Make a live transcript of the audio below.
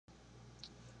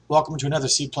Welcome to another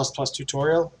C++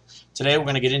 tutorial. Today we're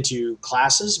going to get into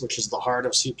classes, which is the heart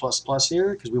of C++ here,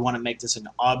 because we want to make this an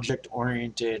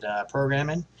object-oriented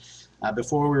programming.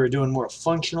 Before we were doing more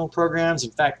functional programs.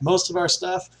 In fact, most of our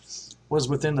stuff was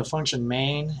within the function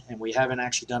main, and we haven't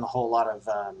actually done a whole lot of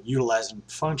utilizing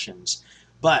functions.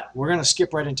 But we're going to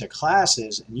skip right into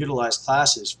classes and utilize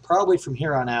classes probably from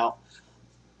here on out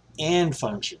and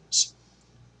functions.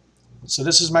 So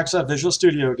this is Microsoft Visual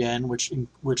Studio again, which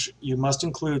you must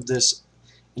include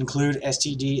std.afx.h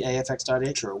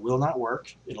or it will not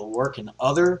work. It'll work in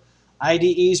other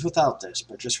IDEs without this,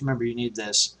 but just remember you need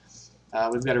this.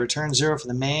 We've got to return 0 for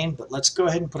the main, but let's go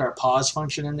ahead and put our pause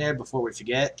function in there before we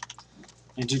forget.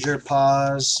 Integer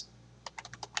pause,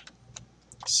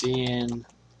 cin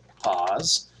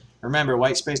pause. Remember,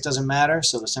 white space doesn't matter,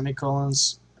 so the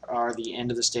semicolons are the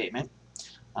end of the statement.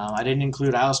 I didn't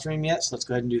include IOStream yet, so let's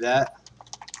go ahead and do that.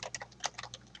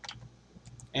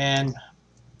 And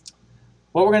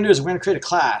what we're going to do is we're going to create a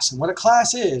class. And what a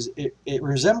class is, it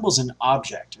resembles an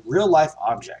object, a real-life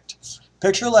object.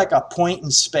 Picture like a point in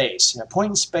space. A point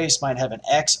in space might have an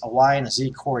x, a y, and a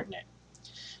z coordinate.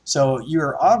 So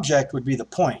your object would be the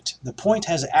point. The point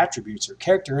has attributes or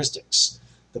characteristics.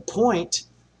 The point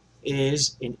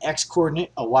is an x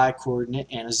coordinate, a y coordinate,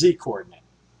 and a z coordinate.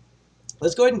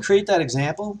 Let's go ahead and create that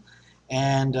example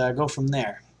and go from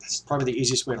there. It's probably the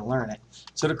easiest way to learn it.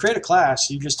 So to create a class,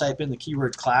 you just type in the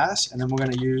keyword class, and then we're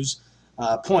going to use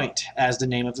point as the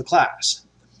name of the class.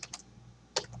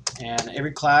 And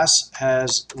every class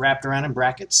has wrapped around in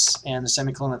brackets and the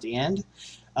semicolon at the end.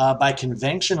 By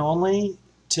convention only,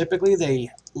 typically they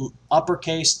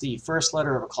uppercase the first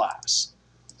letter of a class.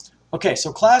 Okay,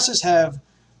 so classes have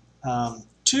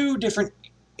two different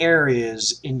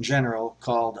areas in general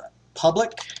called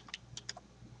public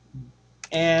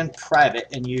and private,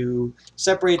 and you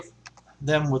separate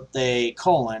them with a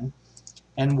colon.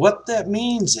 And what that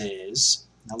means is,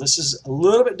 now this is a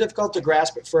little bit difficult to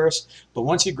grasp at first, but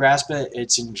once you grasp it,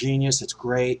 it's ingenious, it's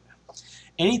great.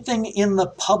 Anything in the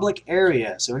public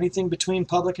area, so anything between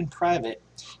public and private,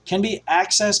 can be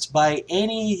accessed by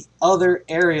any other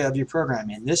area of your program.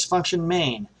 In this function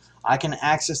main, I can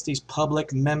access these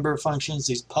public member functions,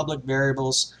 these public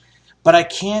variables, but I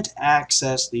can't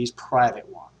access these private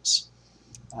ones.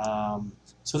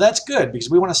 So that's good because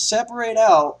we want to separate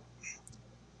out.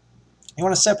 You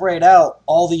want to separate out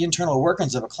all the internal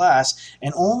workings of a class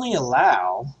and only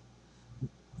allow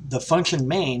the function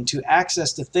main to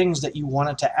access the things that you want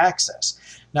it to access.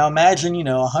 Now imagine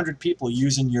 100 people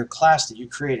using your class that you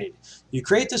created. You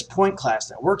create this point class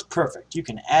that works perfect. You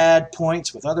can add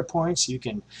points with other points. You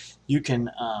can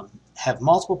have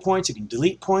multiple points. You can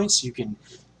delete points. You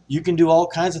can do all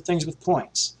kinds of things with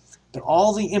points. But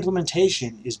all the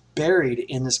implementation is buried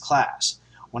in this class.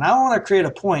 When I want to create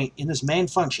a point in this main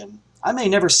function, I may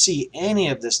never see any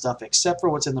of this stuff except for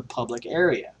what's in the public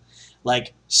area,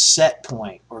 like set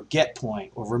point or get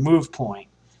point or remove point.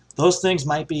 Those things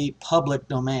might be public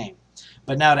domain.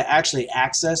 But now to actually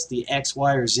access the X,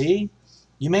 Y, or Z,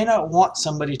 you may not want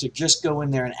somebody to just go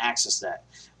in there and access that.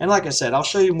 And like I said, I'll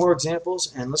show you more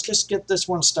examples, and let's just get this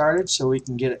one started so we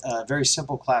can get a very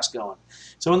simple class going.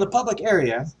 So in the public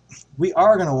area, we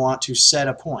are going to want to set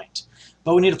a point,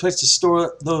 but we need a place to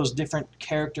store those different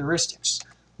characteristics,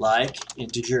 like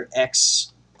integer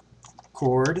x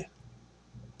chord,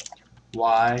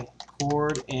 y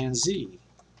chord, and z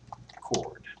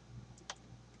chord.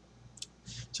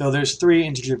 So there's 3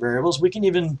 integer variables. We can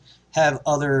even have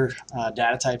other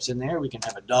data types in there. We can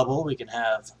have a double, we can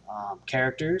have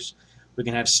characters, we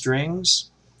can have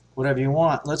strings, whatever you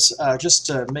want. Let's just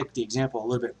to make the example a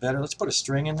little bit better, let's put a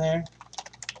string in there,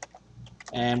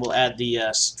 and we'll add the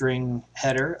string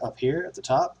header up here at the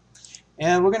top.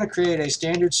 And we're going to create a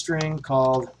standard string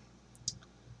called,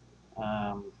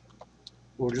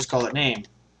 we'll just call it name.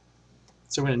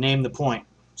 So we're going to name the point,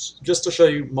 just to show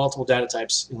you multiple data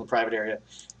types in the private area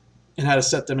and how to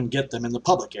set them and get them in the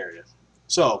public area.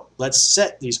 So let's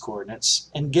set these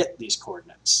coordinates and get these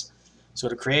coordinates. So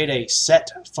to create a set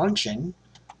function,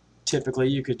 typically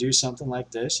you could do something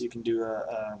like this. You can do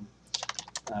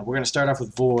we're going to start off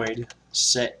with void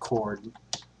set chord,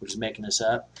 which is making this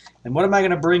up. And what am I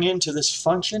going to bring into this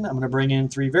function? I'm going to bring in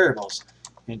 3 variables: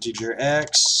 integer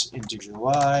x, integer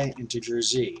y, integer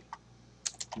z.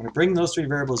 I'm going to bring those 3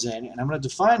 variables in, and I'm going to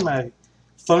define my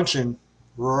function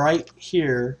right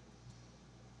here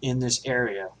in this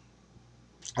area.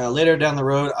 Later down the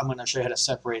road, I'm going to show you how to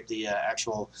separate the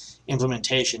actual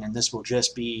implementation, and this will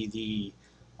just be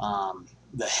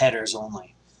the headers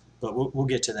only. But we'll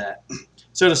get to that.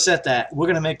 So to set that, we're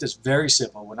going to make this very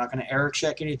simple. We're not going to error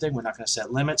check anything. We're not going to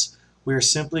set limits. we're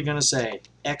simply going to say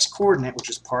x coordinate, which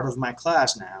is part of my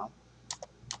class now,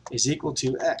 is equal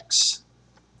to x.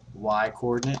 Y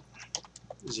coordinate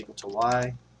is equal to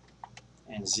y,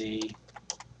 and z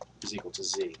is equal to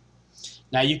z.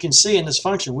 Now you can see in this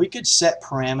function we could set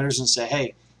parameters and say,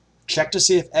 hey, check to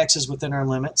see if x is within our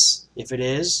limits. If it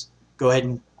is, go ahead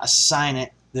and assign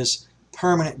it this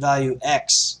permanent value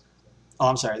x. Oh,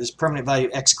 I'm sorry, this permanent value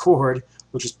x coord,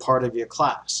 which is part of your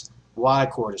class. Y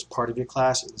coord is part of your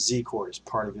class, and Z coord is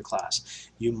part of your class.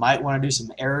 You might want to do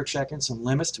some error checking, some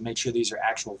limits to make sure these are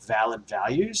actual valid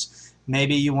values.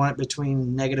 Maybe you want it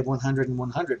between -100 and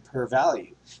 100 per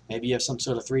value. Maybe you have some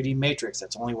sort of 3D matrix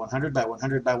that's only 100 by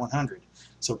 100 by 100.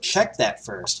 So check that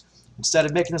first. Instead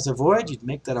of making this a void, you'd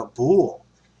make that a bool.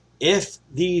 If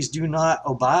these do not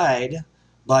abide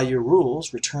by your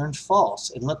rules, return false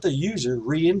and let the user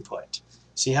re-input.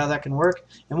 See how that can work?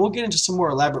 And we'll get into some more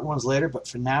elaborate ones later, but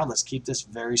for now, let's keep this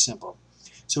very simple.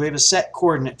 So we have a set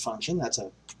coordinate function. That's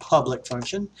a public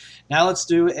function. Now let's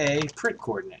do a print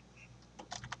coordinate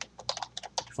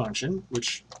function,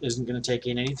 which isn't going to take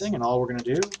in anything, and all we're going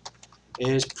to do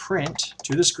is print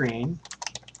to the screen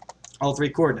all three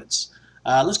coordinates.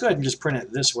 Let's go ahead and just print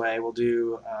it this way. We'll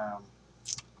do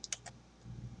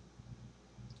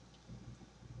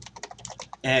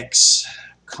x,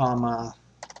 comma,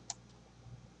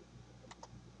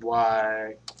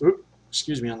 y, oops,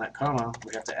 excuse me on that comma,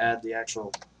 we have to add the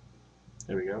actual,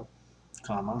 there we go,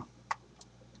 comma,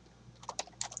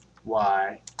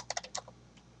 y,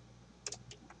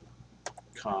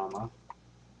 comma,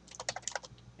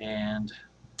 and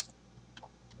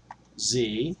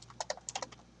z,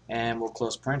 and we'll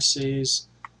close parentheses,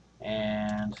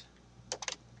 and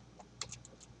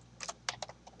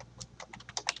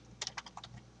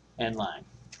end line.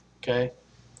 Okay,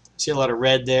 see a lot of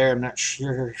red there. I'm not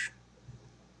sure.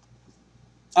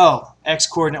 Oh, x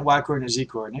coordinate, y coordinate, z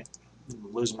coordinate.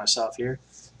 I'm losing myself here.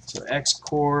 So x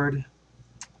coord,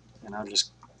 and I'll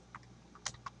just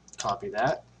copy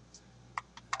that.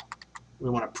 We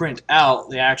want to print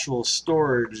out the actual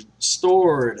stored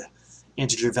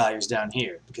integer values down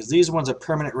here, because these ones are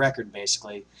permanent record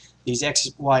basically. These x,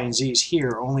 y, and z's here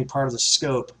are only part of the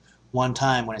scope one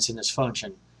time when it's in this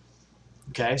function.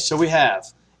 Okay, so we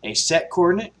have a set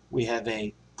coordinate, we have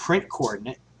a print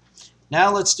coordinate. Now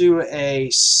let's do a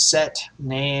set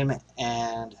name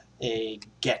and a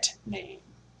get name.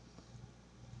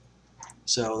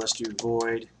 So let's do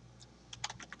void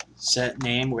set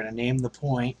name. We're going to name the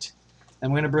point,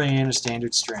 and we're going to bring in a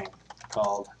standard string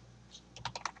called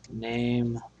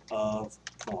name of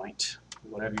point,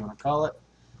 whatever you want to call it.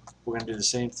 We're going to do the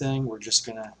same thing. We're just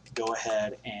going to go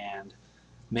ahead and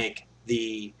make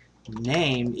the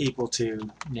name equal to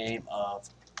name of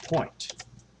point.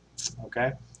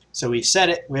 Okay, so we set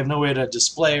it. We have no way to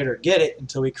display it or get it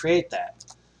until we create that.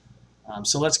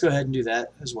 So let's go ahead and do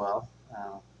that as well.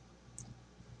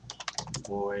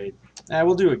 Void.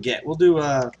 We'll do a get. We'll do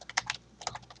a.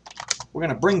 We're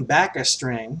going to bring back a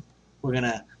string. We're going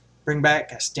to bring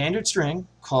back a standard string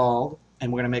called,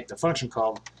 and we're going to make the function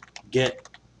called get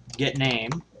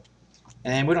name,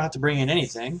 and we don't have to bring in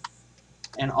anything.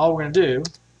 And all we're going to do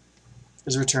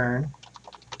is return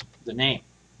the name.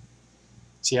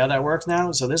 See how that works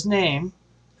now? So this name,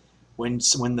 when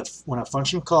a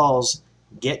function calls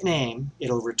get name,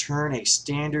 it'll return a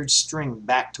standard string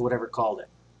back to whatever called it.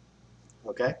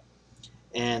 Okay?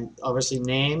 And obviously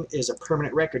name is a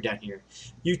permanent record down here.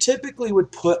 You typically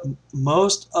would put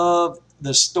most of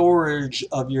the storage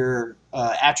of your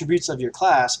attributes of your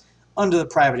class under the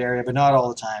private area, but not all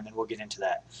the time, and we'll get into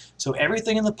that. So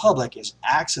everything in the public is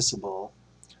accessible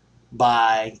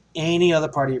by any other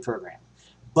part of your program.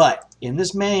 But in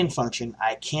this main function,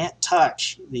 I can't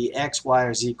touch the x, y,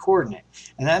 or z coordinate.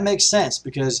 And that makes sense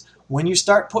because when you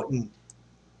start putting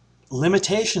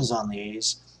limitations on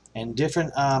these and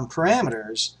different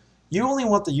parameters, you only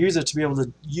want the user to be able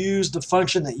to use the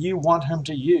function that you want him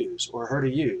to use or her to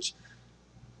use.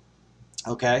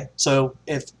 Okay, so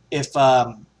if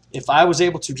I was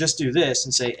able to just do this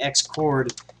and say x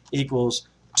coord equals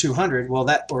 200, well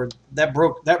that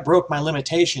broke my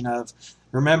limitation of,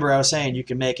 remember I was saying you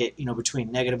can make it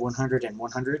between -100 and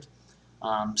 100.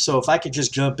 So if I could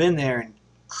just jump in there and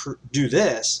do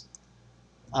this,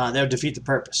 that would defeat the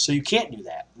purpose. So you can't do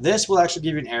that. This will actually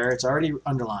give you an error. It's already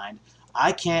underlined.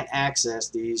 I can't access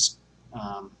these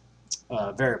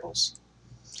variables.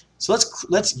 So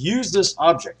let's use this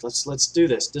object. Let's do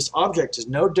this. This object is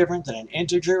no different than an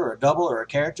integer or a double or a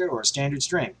character or a standard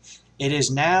string. It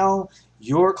is now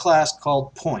your class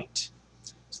called point.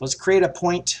 So let's create a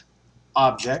point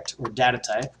object or data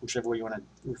type, whichever way you want to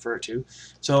refer it to.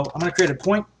 So I'm going to create a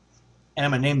point, and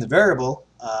I'm going to name the variable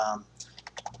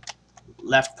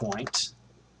left point.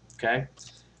 Okay.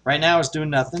 Right now it's doing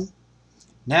nothing.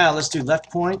 Now let's do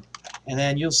left point, and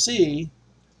then you'll see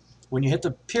when you hit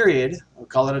the period, we'll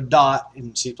call it a dot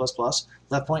in C++,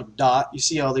 left point dot, you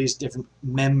see all these different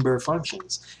member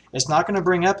functions. It's not going to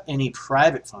bring up any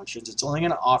private functions. It's only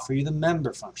going to offer you the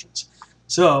member functions.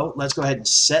 So let's go ahead and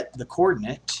set the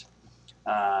coordinate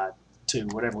to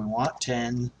whatever we want,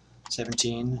 10,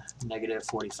 17, negative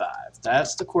 45.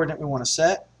 That's the coordinate we want to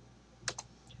set.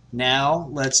 Now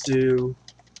let's do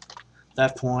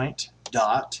left point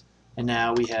dot, and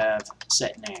now we have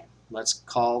set name. Let's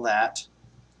call that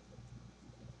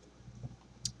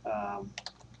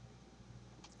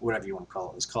whatever you want to call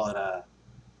it. Let's call it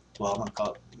well, I'm going to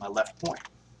call it my left point.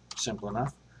 Simple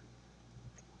enough.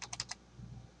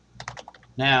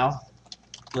 Now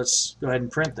let's go ahead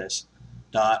and print this.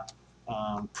 Dot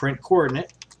print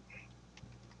coordinate,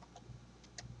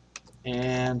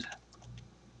 and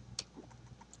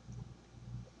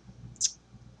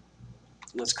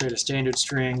let's create a standard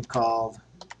string called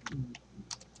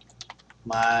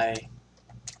my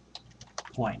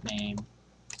point name,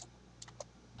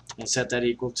 and set that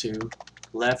equal to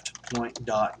left point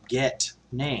dot get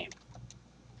name,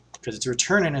 because it's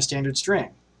returning a standard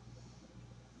string.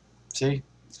 See?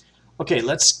 Okay,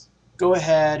 let's go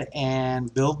ahead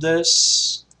and build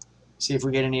this. See if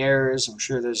we get any errors. I'm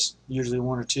sure there's usually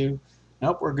one or two.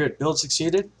 Nope, we're good. Build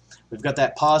succeeded. We've got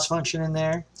that pause function in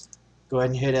there. Go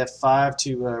ahead and hit F5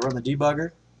 to run the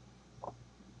debugger.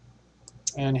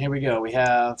 And here we go. We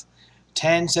have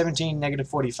 10, 17, negative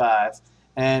 45.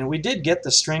 And we did get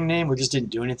the string name. We just didn't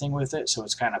do anything with it, so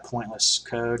it's kind of pointless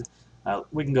code.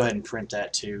 We can go ahead and print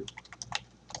that too.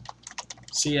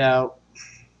 Cout.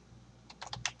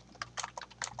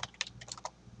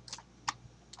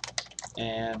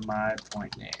 And my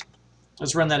point name.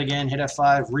 Let's run that again. Hit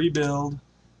F5, rebuild.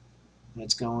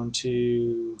 It's going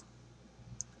to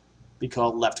be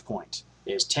called left point.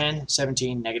 Is 10,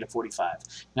 17, negative 45.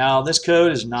 Now this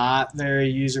code is not very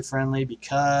user friendly,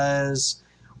 because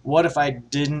what if I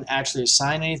didn't actually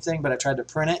assign anything but I tried to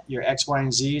print it? Your X, Y,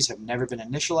 and Z's have never been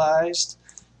initialized.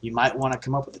 You might want to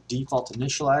come up with a default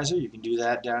initializer. You can do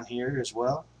that down here as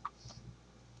well.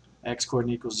 X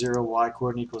coordinate equals 0, Y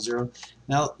coordinate equals 0.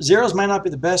 Now zeros might not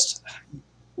be the best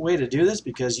way to do this,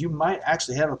 because you might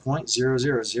actually have a point 0,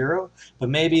 0, 0, but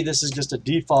maybe this is just a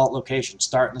default location,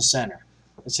 start in the center.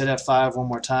 Let's hit F5 one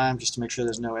more time just to make sure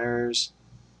there's no errors,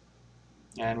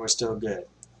 and we're still good.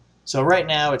 So right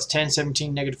now it's 10,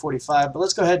 17, negative 45, but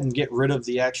let's go ahead and get rid of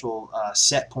the actual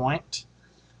set point.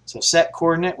 So set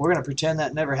coordinate, we're going to pretend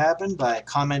that never happened by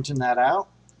commenting that out.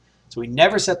 So we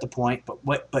never set the point,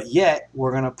 but yet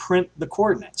we're going to print the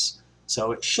coordinates.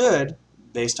 So it should,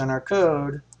 based on our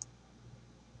code,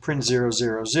 print 0,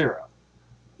 0, 0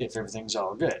 if everything's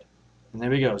all good. And there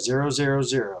we go, 0, 0,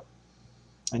 0.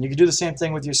 And you can do the same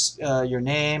thing with your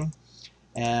name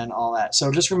and all that. So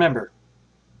just remember,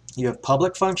 you have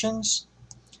public functions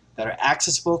that are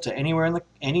accessible to anywhere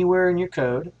in your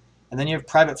code, and then you have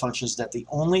private functions that the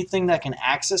only thing that can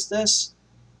access this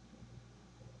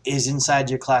is inside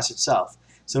your class itself.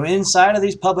 So inside of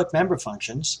these public member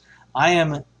functions, I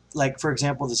am, like for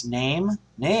example, this name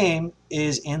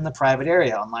is in the private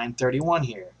area on line 31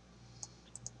 here.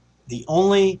 The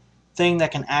only thing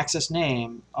that can access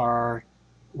name are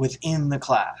within the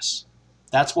class.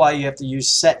 That's why you have to use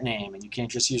set name, and you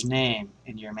can't just use name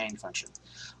in your main function.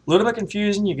 A little bit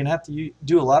confusing. You're going to have to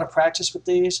do a lot of practice with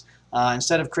these.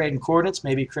 Instead of creating coordinates,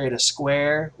 maybe create a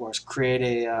square or create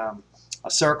a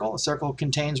circle. A circle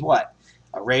contains what?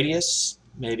 A radius.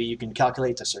 Maybe you can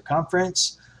calculate the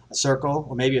circumference. A circle,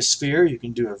 or maybe a sphere, you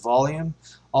can do a volume.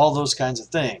 All those kinds of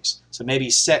things. So maybe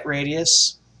set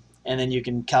radius, and then you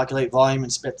can calculate volume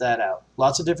and spit that out.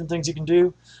 Lots of different things you can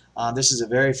do. This is a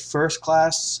very first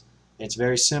class. It's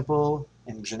very simple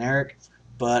and generic,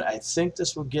 but I think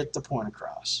this will get the point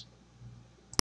across.